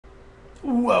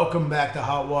Welcome back to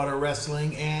Hot Water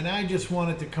Wrestling, and I just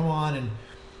wanted to come on and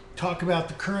talk about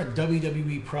the current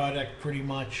WWE product pretty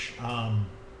much. On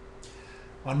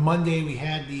Monday, we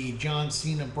had the John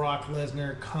Cena Brock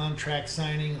Lesnar contract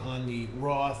signing on the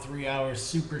Raw 3 Hour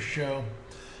Super Show.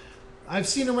 I've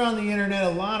seen around the internet a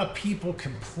lot of people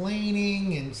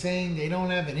complaining and saying they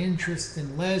don't have an interest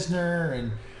in Lesnar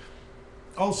and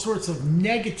all sorts of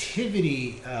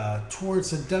negativity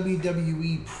towards the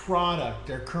WWE product,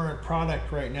 their current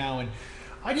product right now. And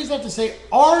I just have to say,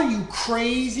 are you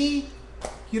crazy?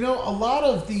 You know, a lot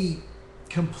of the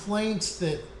complaints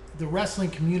that the wrestling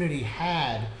community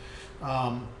had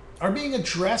are being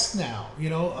addressed now. You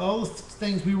know, all the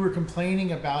things we were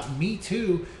complaining about, me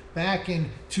too, back in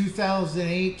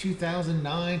 2008,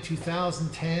 2009,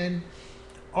 2010,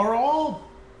 are all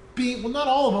being, well, not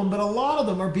all of them, but a lot of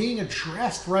them are being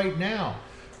addressed right now.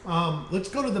 Let's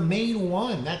go to the main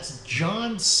one. That's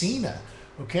John Cena.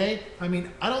 Okay? I mean,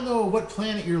 I don't know what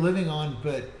planet you're living on,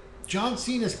 but John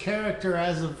Cena's character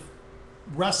as of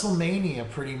WrestleMania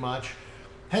pretty much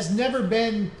has never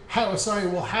been,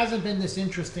 hasn't been this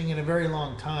interesting in a very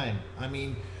long time. I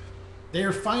mean, they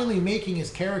are finally making his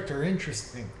character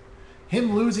interesting.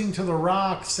 Him losing to The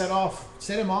Rock set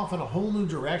him off in a whole new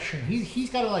direction. He's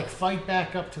got to like fight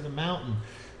back up to the mountain.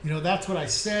 You know, that's what I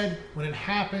said when it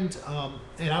happened,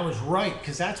 and I was right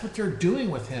because that's what they're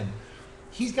doing with him.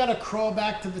 He's got to crawl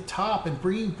back to the top, and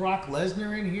bringing Brock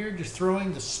Lesnar in here, just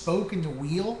throwing the spoke in the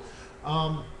wheel.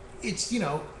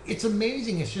 It's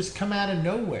amazing. It's just come out of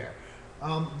nowhere.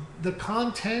 The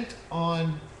content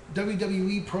on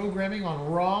WWE programming on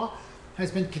Raw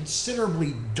has been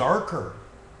considerably darker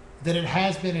than it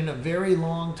has been in a very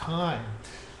long time,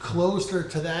 closer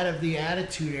to that of the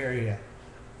Attitude era.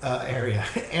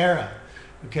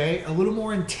 Okay, a little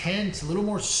more intense, a little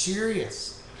more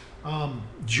serious.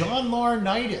 John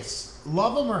Laurinaitis,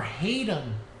 love him or hate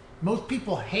him. Most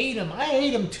people hate him. I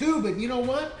hate him too, but you know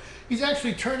what? He's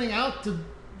actually turning out to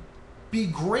be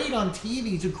great on TV.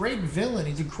 He's a great villain.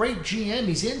 He's a great GM.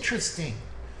 He's interesting.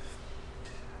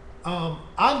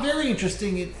 I'm very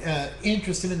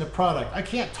interested in the product. I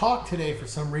can't talk today for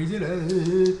some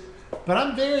reason, but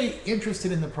I'm very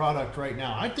interested in the product right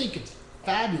now. I think it's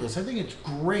fabulous. I think it's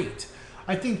great.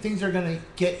 I think things are going to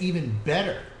get even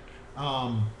better.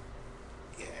 I'm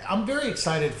very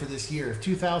excited for this year of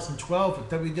 2012 with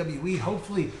WWE.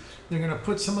 Hopefully, they're going to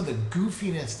put some of the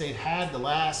goofiness they've had the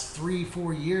last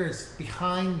 3-4 years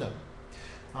behind them.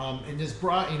 And this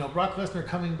Brock Lesnar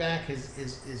coming back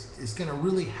is going to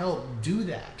really help do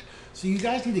that. So you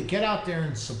guys need to get out there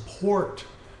and support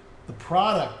the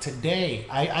product today.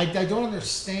 I don't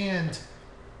understand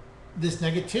this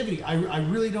negativity. I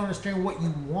really don't understand what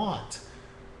you want.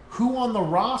 Who on the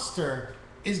roster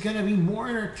is going to be more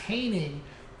entertaining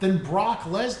than Brock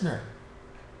Lesnar?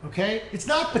 Okay? It's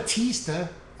not Batista.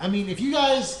 I mean, if you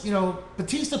guys,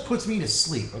 Batista puts me to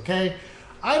sleep, okay?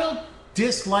 I don't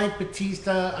dislike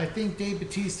Batista. I think Dave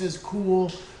Batista is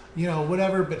cool,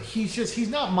 whatever, but he's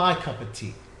not my cup of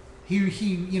tea. He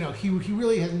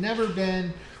really has never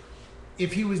been.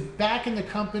 If he was back in the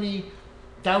company,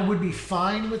 that would be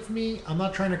fine with me. I'm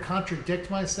not trying to contradict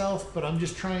myself, but I'm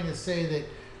just trying to say that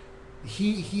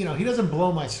he doesn't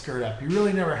blow my skirt up. He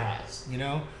really never has,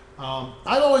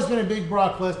 I've always been a big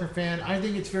Brock Lesnar fan. I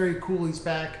think it's very cool he's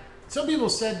back. Some people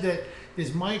said that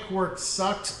his mic work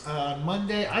sucked on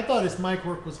Monday. I thought his mic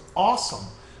work was awesome.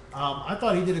 I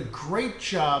thought he did a great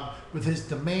job with his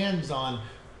demands on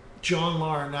John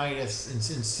Laurinaitis and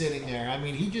sitting there. I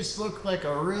mean, he just looked like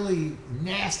a really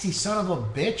nasty son of a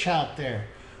bitch out there.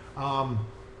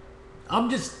 I'm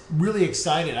just really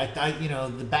excited.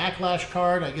 The Backlash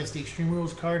card, I guess the Extreme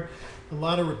Rules card, a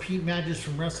lot of repeat matches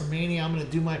from WrestleMania. I'm going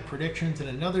to do my predictions in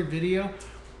another video.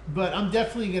 But I'm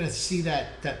definitely going to see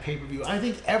that pay-per-view. I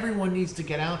think everyone needs to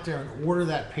get out there and order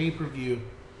that pay-per-view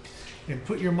and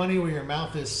put your money where your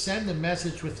mouth is. Send a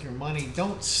message with your money.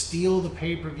 Don't steal the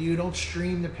pay-per-view. Don't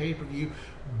stream the pay-per-view.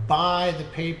 Buy the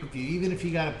pay-per-view. Even if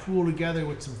you got to pool together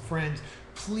with some friends,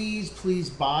 please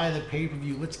buy the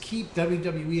pay-per-view. Let's keep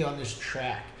WWE on this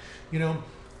track.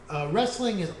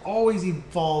 Wrestling is always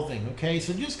evolving, okay?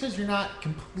 So just because you're not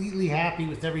completely happy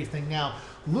with everything now,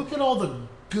 look at all the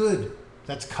good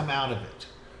that's come out of it.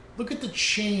 Look at the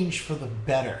change for the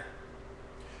better.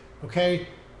 Okay?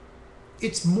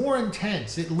 It's more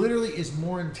intense. It literally is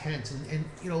more intense. And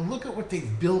look at what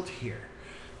they've built here.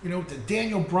 The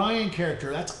Daniel Bryan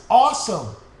character, that's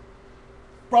awesome.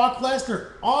 Brock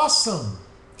Lesnar, awesome.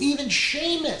 Even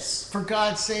Sheamus, for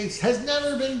God's sakes, has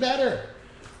never been better.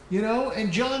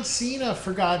 And John Cena,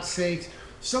 for God's sakes,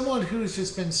 someone who's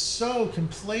just been so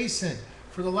complacent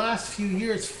for the last few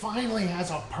years finally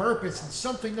has a purpose and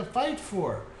something to fight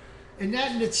for. And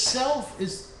that in itself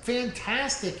is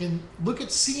fantastic. And look at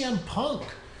CM Punk.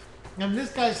 I mean,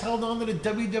 this guy's held on to the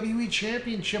WWE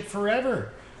Championship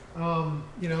forever.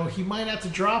 You know, he might have to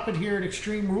drop it here at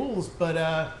Extreme Rules, but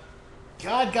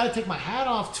God, got to take my hat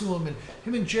off to him. And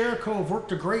him and Jericho have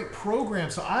worked a great program.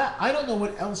 So I don't know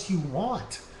what else you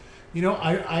want. You know,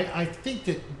 I think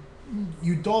that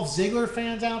you Dolph Ziggler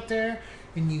fans out there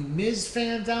and you Miz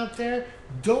fans out there,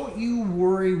 don't you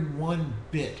worry one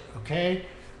bit, okay?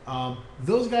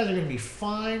 Those guys are going to be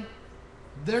fine.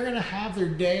 They're going to have their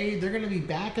day. They're going to be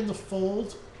back in the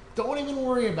fold. Don't even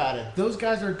worry about it. Those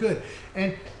guys are good.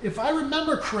 And if I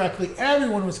remember correctly,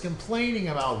 everyone was complaining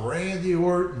about Randy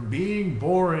Orton being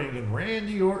boring and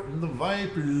Randy Orton the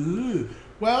Viper. Ugh.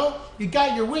 Well, you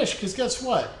got your wish, because guess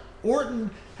what? Orton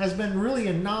has been really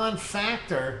a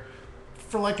non-factor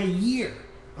for like a year,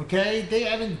 okay? They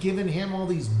haven't given him all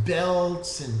these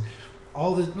belts and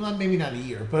all this, well, maybe not a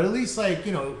year, but at least like,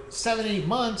 you know, 7-8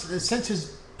 months since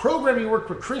his programming worked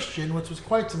with Christian, which was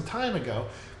quite some time ago.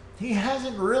 He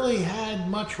hasn't really had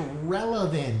much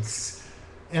relevance.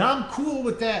 And I'm cool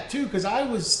with that too, because I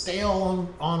was stale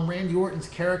on Randy Orton's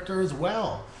character as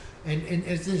well. And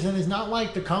it's not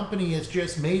like the company has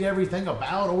just made everything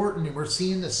about Orton and we're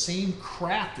seeing the same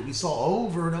crap that we saw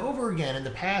over and over again in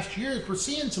the past years. We're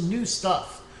seeing some new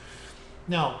stuff.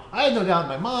 Now, I had no doubt in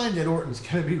my mind that Orton's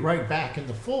going to be right back in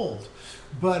the fold.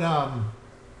 But I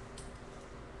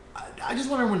just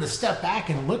want everyone to step back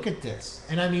and look at this.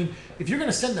 And I mean, if you're going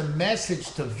to send a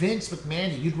message to Vince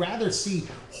McMahon, you'd rather see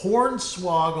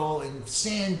Hornswoggle and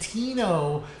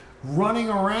Santino running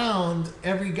around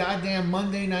every goddamn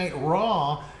Monday Night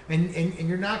Raw, and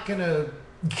you're not going to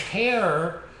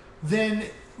care, then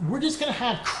we're just going to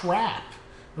have crap.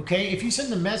 Okay? If you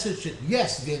send the message that,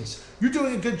 yes, Vince, you're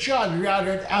doing a good job. You're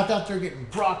out there getting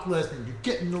Brock Lesnar. You're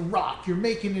getting The Rock. You're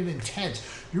making it intense.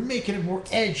 You're making it more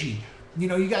edgy. You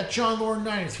know, you got John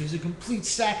Laurinaitis, who's a complete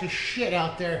sack of shit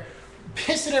out there,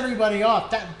 pissing everybody off.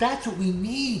 That's what we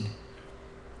need.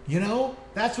 You know?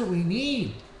 That's what we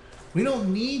need. We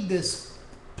don't need this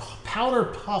powder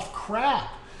puff crap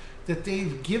that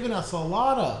they've given us a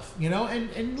lot of, you know?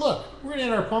 And look, we're going to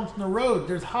hit our bumps in the road.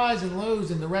 There's highs and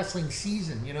lows in the wrestling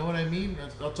season, you know what I mean?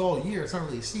 That's all year. It's not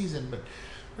really a season, but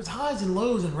there's highs and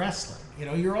lows in wrestling. You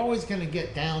know, you're always going to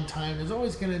get downtime. There's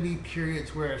always going to be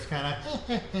periods where it's kind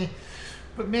of,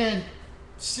 but man,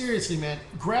 seriously, man,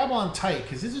 grab on tight,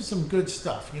 because this is some good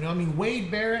stuff. You know, I mean, Wade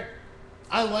Barrett,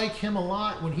 I like him a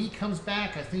lot. When he comes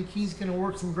back, I think he's going to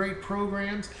work some great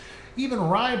programs. Even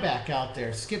Ryback out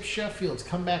there, Skip Sheffield's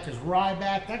come back as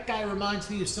Ryback. That guy reminds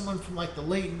me of someone from like the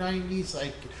late 90s,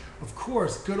 like, of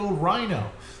course, good old Rhino.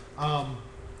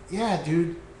 Yeah,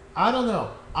 dude, I don't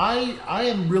know. I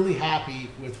am really happy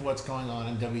with what's going on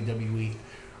in WWE.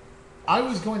 I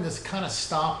was going to kind of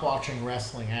stop watching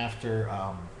wrestling after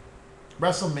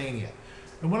WrestleMania.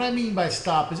 And what I mean by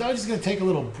stop is I was just going to take a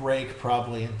little break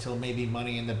probably until maybe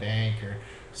Money in the Bank or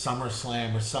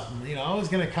SummerSlam or something. You know, I was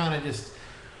going to kind of just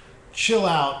chill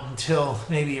out until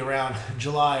maybe around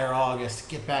July or August,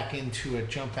 get back into it,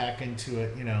 jump back into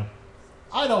it, you know.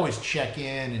 I'd always check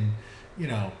in and, you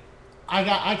know,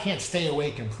 I can't stay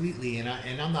away completely, and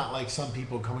I'm not like some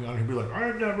people coming on here and be like,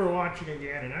 I'm never watching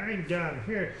again and I ain't done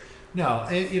here. No,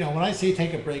 you know, when I say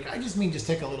take a break, I just mean just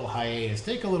take a little hiatus,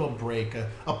 take a little break, a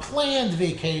planned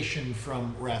vacation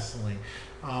from wrestling.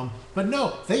 But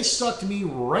no, they sucked me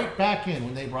right back in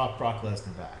when they brought Brock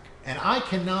Lesnar back. And I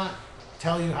cannot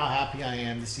tell you how happy I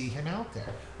am to see him out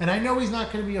there. And I know he's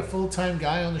not going to be a full-time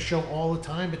guy on the show all the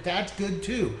time, but that's good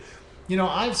too. You know,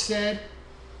 I've said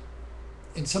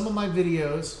in some of my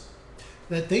videos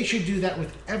that they should do that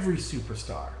with every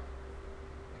superstar.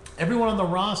 Everyone on the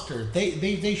roster,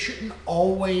 they shouldn't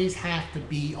always have to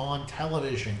be on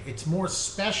television. It's more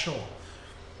special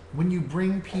when you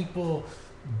bring people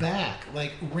back,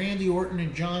 like Randy Orton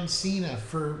and John Cena.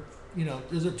 For, you know,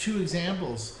 those are two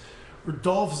examples. Or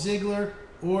Dolph Ziggler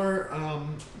or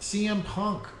CM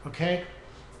Punk, okay?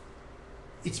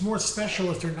 It's more special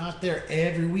if they're not there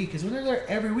every week. Because when they're there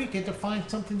every week, they have to find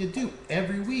something to do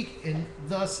every week. And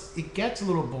thus, it gets a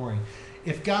little boring.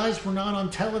 If guys were not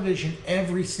on television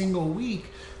every single week,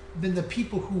 then the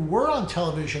people who were on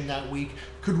television that week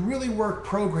could really work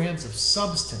programs of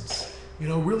substance. You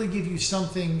know, really give you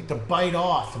something to bite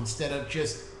off instead of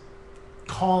just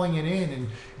calling it in and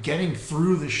getting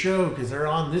through the show because they're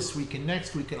on this week and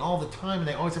next week and all the time, and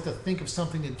they always have to think of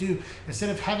something to do. Instead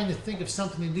of having to think of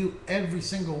something to do every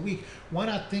single week, why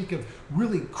not think of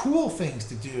really cool things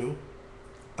to do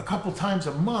a couple times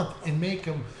a month and make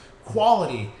them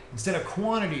quality instead of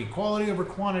quantity. Quality over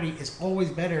quantity is always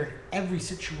better in every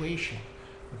situation.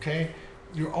 Okay,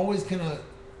 you're always gonna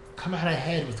come out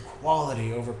ahead with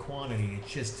quality over quantity.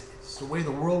 It's the way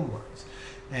the world works.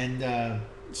 And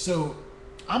so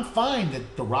I'm fine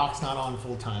that The Rock's not on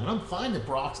full time, and I'm fine that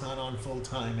Brock's not on full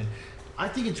time, and I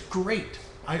think it's great.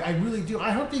 I really do.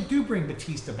 I hope they do bring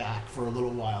Batista back for a little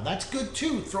while. That's good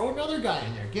too. Throw another guy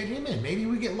in there. Get him in. Maybe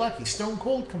we get lucky. Stone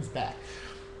Cold comes back.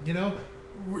 You know,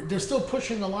 they're still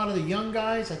pushing a lot of the young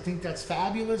guys. I think that's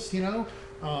fabulous. You know,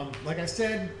 like I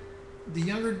said, the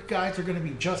younger guys are going to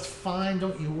be just fine.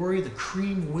 Don't you worry. The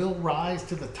cream will rise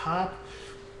to the top.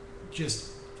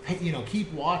 Just, you know,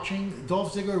 keep watching.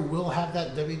 Dolph Ziggler will have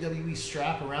that WWE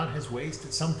strap around his waist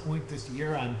at some point this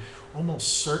year. I'm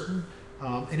almost certain.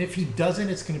 And if he doesn't,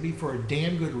 it's going to be for a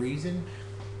damn good reason,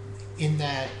 in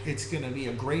that it's going to be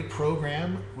a great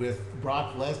program with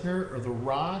Brock Lesnar or The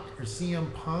Rock or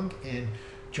CM Punk and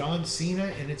John Cena,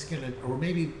 and it's going to, or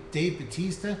maybe Dave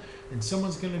Batista, and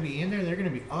someone's going to be in there. They're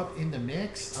going to be up in the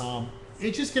mix.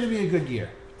 It's just going to be a good year.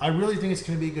 I really think it's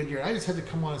going to be a good year. I just had to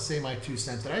come on and say my 2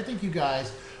 cents that I think you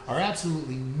guys are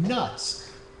absolutely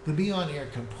nuts to be on air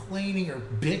complaining or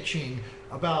bitching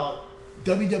about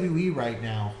WWE right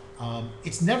now.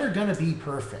 It's never going to be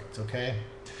perfect, okay?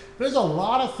 There's a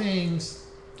lot of things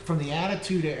from the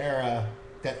Attitude Era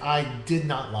that I did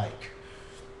not like.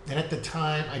 And at the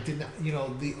time, I did not, you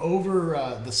know,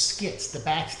 the skits, the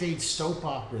backstage soap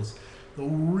operas, the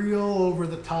real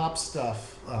over-the-top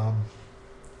stuff,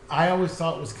 I always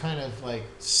thought was kind of like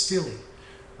silly.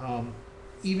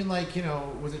 Even like, you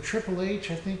know, was it Triple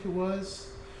H, I think it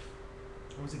was?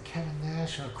 Or was it Kevin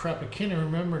Nash? Oh crap, I can't even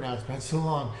remember now, it's been so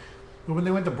long. But when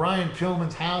they went to Brian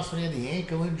Pillman's house when he had the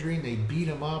ankle injury and they beat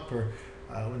him up, or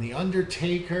when the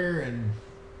Undertaker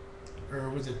or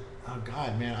was it, oh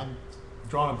God, man, I'm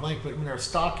drawing a blank, but when they're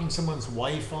stalking someone's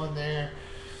wife on there,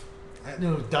 I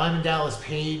know Diamond Dallas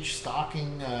Page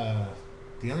stalking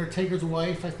the Undertaker's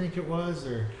wife, I think it was,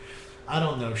 or I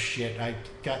don't know shit. I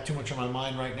got too much on my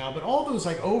mind right now, but all those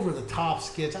like over the top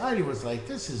skits, I was like,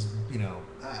 this is, you know,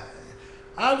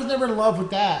 I was never in love with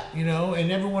that, you know,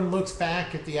 and everyone looks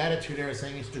back at the Attitude Era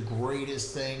saying it's the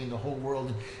greatest thing in the whole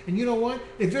world. And you know what?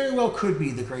 It very well could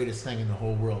be the greatest thing in the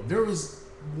whole world. There was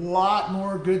a lot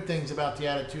more good things about the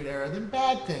Attitude Era than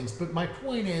bad things. But my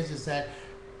point is that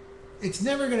it's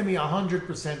never going to be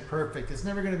 100% perfect. It's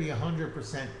never going to be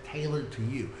 100% tailored to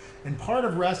you. And part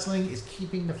of wrestling is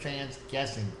keeping the fans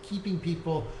guessing, keeping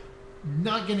people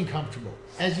not getting comfortable.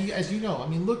 As you know, I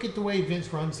mean, look at the way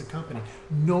Vince runs the company.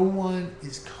 No one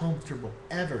is comfortable,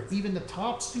 ever. Even the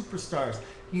top superstars.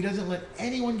 He doesn't let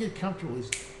anyone get comfortable.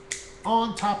 He's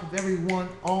on top of everyone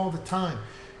all the time.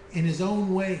 In his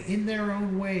own way, in their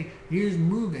own way. Here's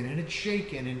moving, and it's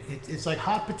shaking, and it's like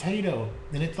hot potato.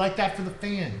 And it's like that for the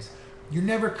fans. You're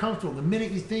never comfortable. The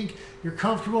minute you think you're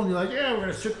comfortable and you're like, yeah, we're going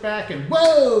to sit back and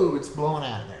whoa, it's blowing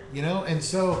out of there, you know? And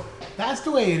so that's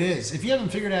the way it is. If you haven't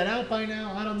figured that out by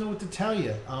now, I don't know what to tell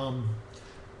you.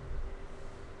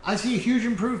 I see a huge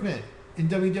improvement in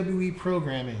WWE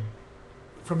programming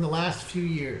from the last few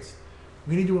years.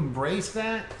 We need to embrace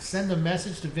that. Send a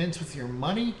message to Vince with your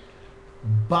money.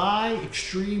 Buy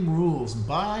Extreme Rules.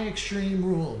 Buy Extreme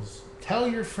Rules. Tell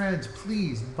your friends,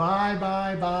 please, buy.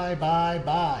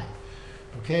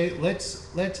 Okay, let's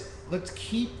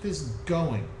keep this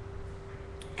going,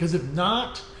 because if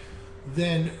not,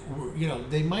 then you know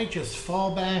they might just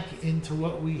fall back into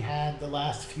what we had the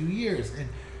last few years. And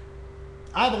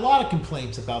I have a lot of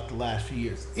complaints about the last few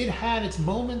years. It had its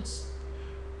moments.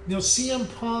 You know, CM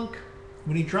Punk,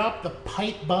 when he dropped the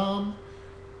pipe bomb,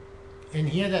 and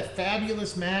he had that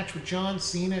fabulous match with John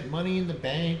Cena at Money in the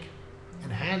Bank,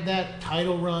 and had that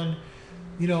title run.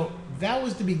 You know, that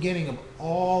was the beginning of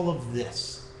all of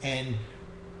this. And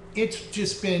it's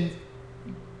just been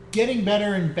getting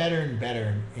better and better and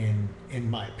better, in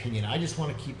my opinion. I just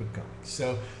want to keep it going.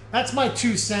 So that's my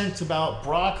 2 cents about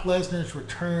Brock Lesnar's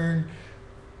return,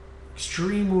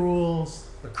 Extreme Rules,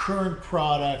 the current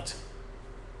product.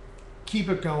 Keep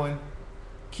it going.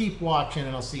 Keep watching,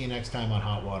 and I'll see you next time on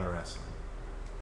Hot Water Wrestling.